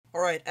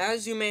Alright,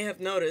 as you may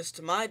have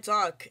noticed, my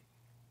dock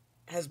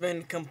has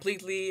been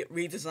completely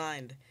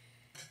redesigned.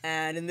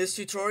 And in this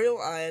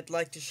tutorial, I'd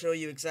like to show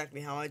you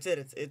exactly how I did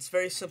it. It's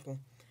very simple.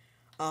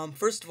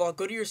 First of all,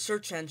 go to your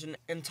search engine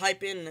and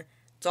type in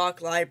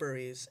dock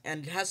libraries,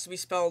 and it has to be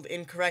spelled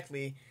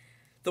incorrectly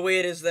the way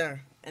it is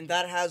there. And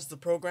that has the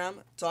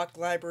program,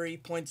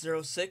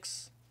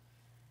 docklibrary.06,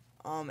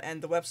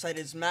 and the website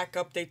is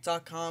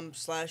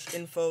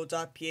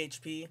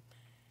macupdate.com/info.php.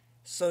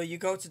 So you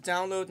go to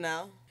download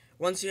now.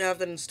 Once you have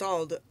that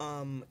installed,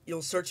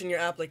 you'll search in your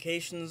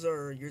applications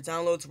or your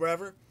downloads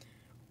wherever,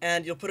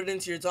 and you'll put it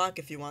into your dock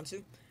if you want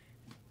to.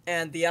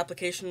 And the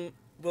application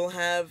will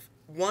have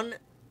one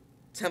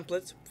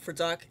template for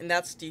dock, and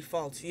that's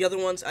default. The other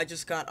ones I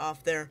just got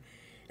off there,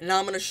 and now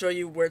I'm going to show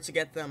you where to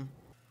get them.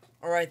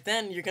 Alright,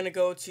 then you're going to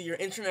go to your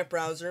internet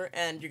browser,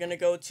 and you're going to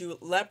go to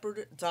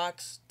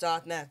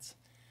leoparddocs.net.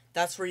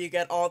 That's where you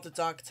get all the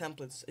dock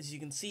templates. As you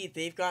can see,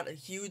 they've got a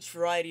huge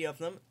variety of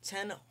them,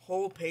 10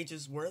 whole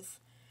pages worth,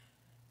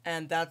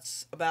 and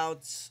that's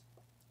about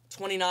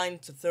 29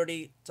 to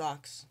 30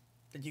 docks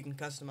that you can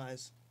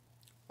customize.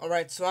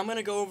 Alright, so I'm going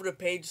to go over to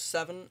page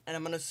 7, and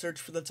I'm going to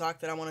search for the dock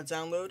that I want to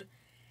download,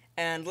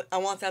 and I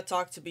want that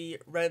dock to be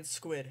Red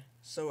Squid.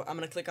 So I'm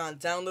going to click on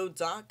Download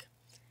Dock.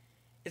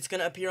 It's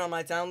going to appear on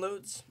my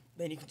downloads,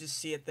 then you can just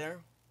see it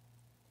there.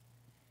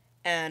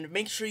 And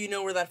make sure you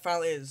know where that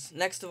file is.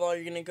 Next of all,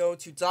 you're going to go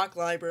to Dock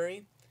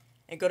Library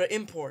and go to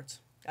Import.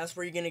 That's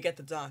where you're going to get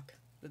the dock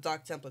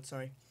template,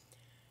 sorry.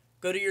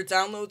 Go to your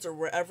downloads or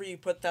wherever you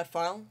put that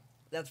file,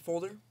 that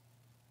folder.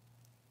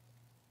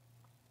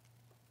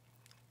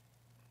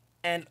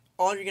 And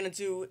all you're going to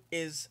do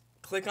is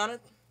click on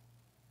it.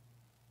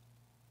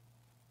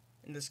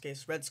 In this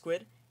case, Red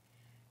Squid.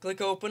 Click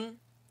Open.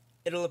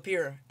 It'll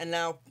appear. And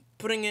now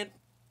putting it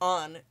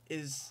on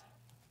is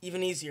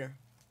even easier.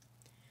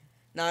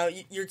 Now,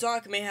 your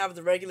dock may have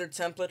the regular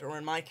template, or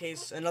in my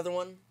case, another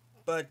one,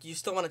 but you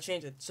still want to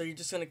change it. So you're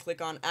just going to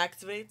click on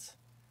Activate.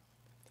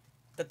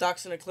 The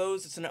dock's going to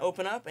close, it's going to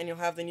open up, and you'll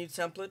have the new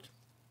template.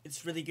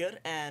 It's really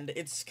good, and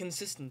it's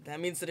consistent. That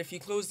means that if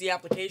you close the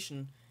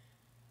application,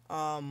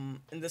 in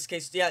this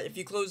case, yeah, if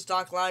you close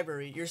Dock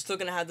Library, you're still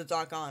going to have the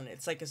dock on.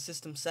 It's like a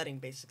system setting,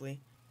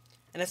 basically.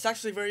 And it's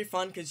actually very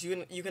fun, because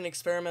you can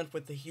experiment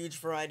with the huge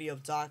variety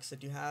of docks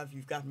that you have.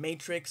 You've got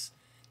Matrix,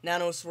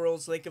 Nano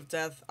Swirls, Lake of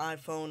Death,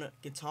 iPhone,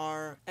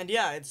 Guitar, and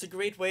yeah, it's a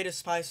great way to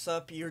spice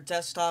up your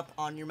desktop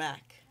on your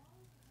Mac.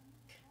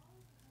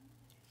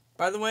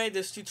 By the way,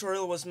 this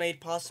tutorial was made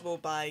possible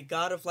by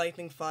God of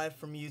Lightning 5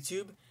 from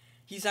YouTube.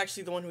 He's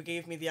actually the one who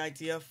gave me the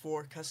idea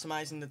for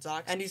customizing the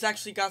dock, and he's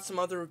actually got some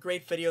other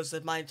great videos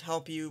that might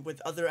help you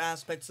with other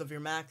aspects of your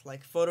Mac,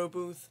 like Photo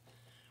Booth,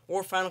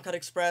 or Final Cut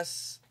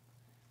Express.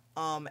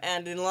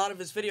 And in a lot of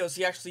his videos,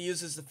 he actually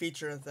uses the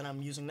feature that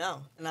I'm using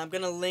now. And I'm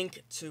going to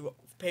link to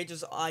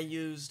pages I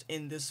used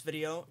in this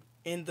video,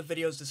 in the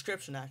video's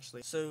description,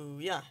 actually. So,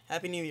 yeah,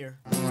 Happy New Year.